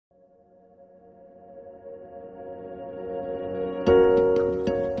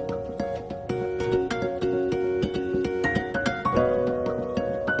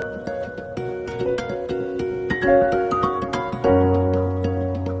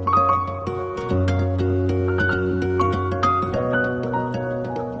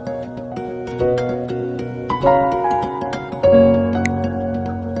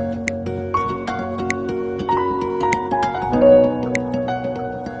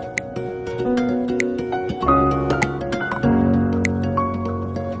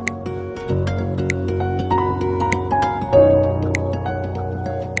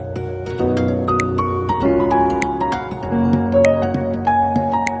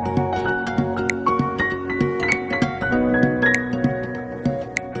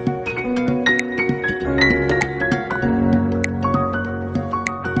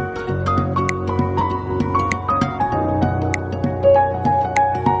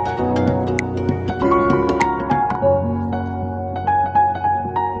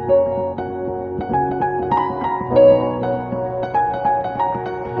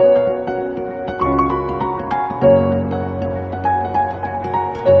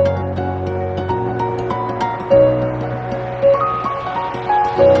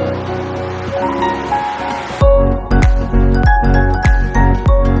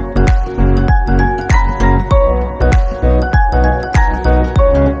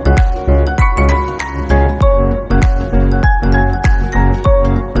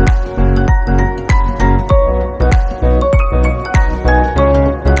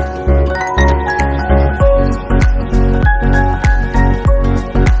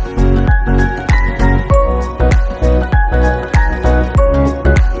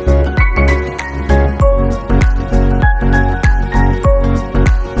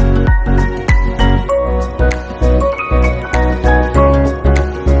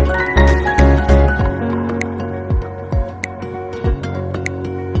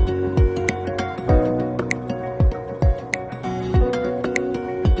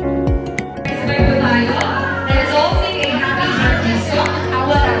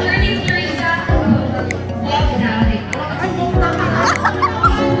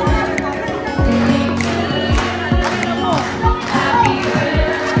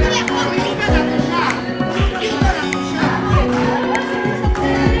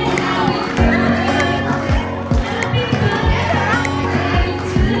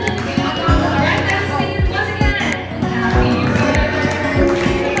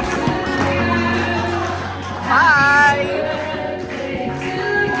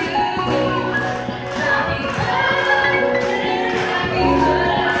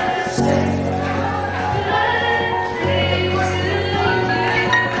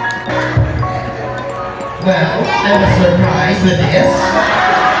Well, I was surprised with this.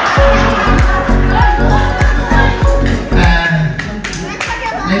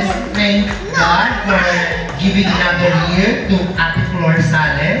 Let's thank God for giving another year to Ate FLORIZA,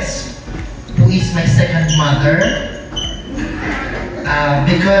 who is my second mother.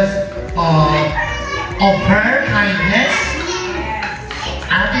 Because of her kindness,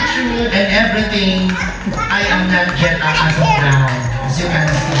 attitude, and everything, I am not yet as of now, as you can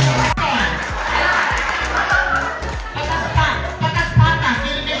see.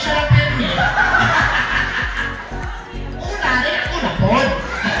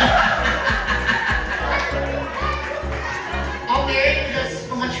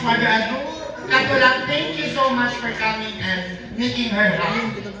 Thank you so much for coming and making her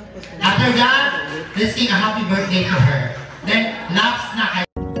happy. After that, let's sing a happy birthday to her. Then, laps na kayo.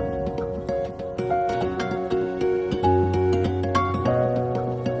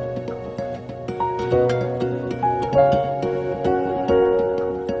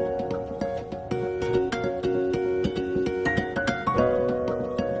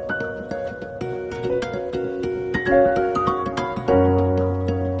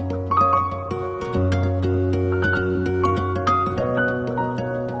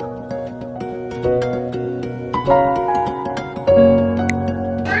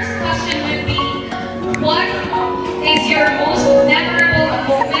 First question would be, what is your most memorable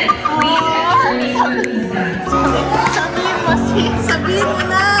moment with Kharylle? Sabihin mo, sis. Sabihin mo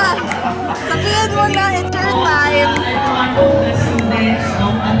na. Sabihin mo na. It's your time. I'm one of the students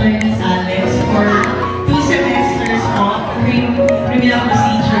under Alex for 2 semesters of criminal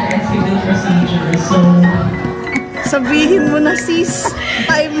procedure and civil procedure. So, sabihin mo na, sis.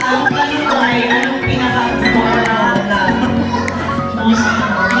 Time mo. ang kalito ay anong pinaka-moral na most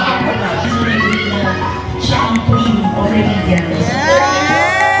siya ang queen of religions.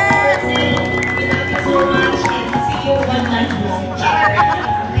 Thank you so much and see you one night long.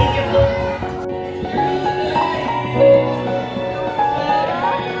 Thank you po.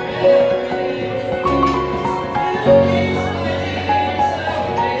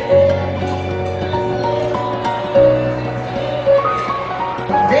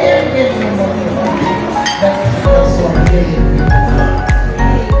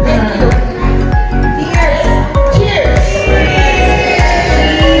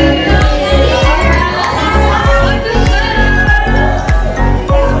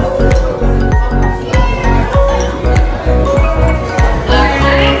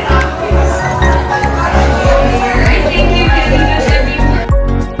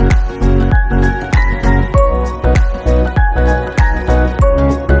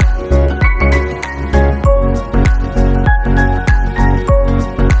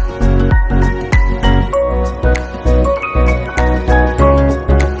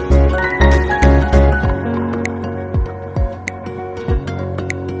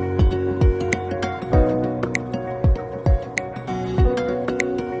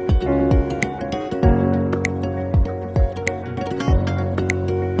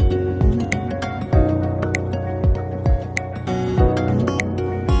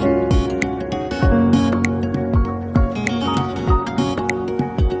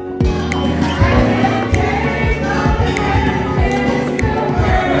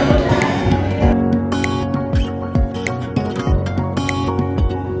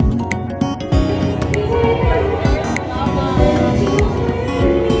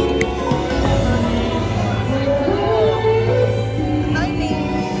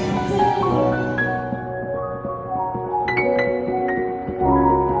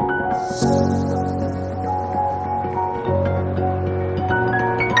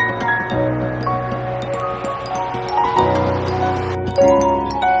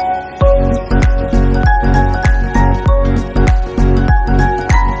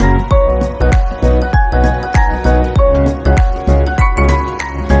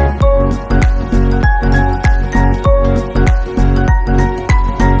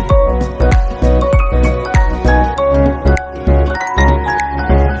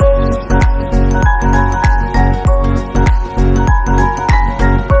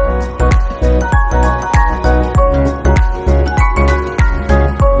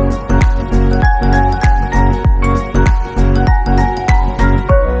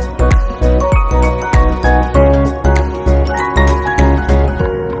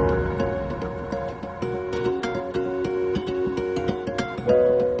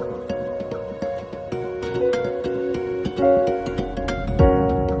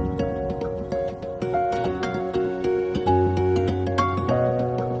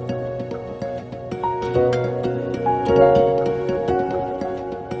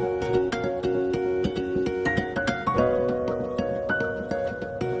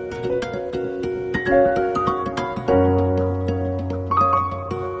 you.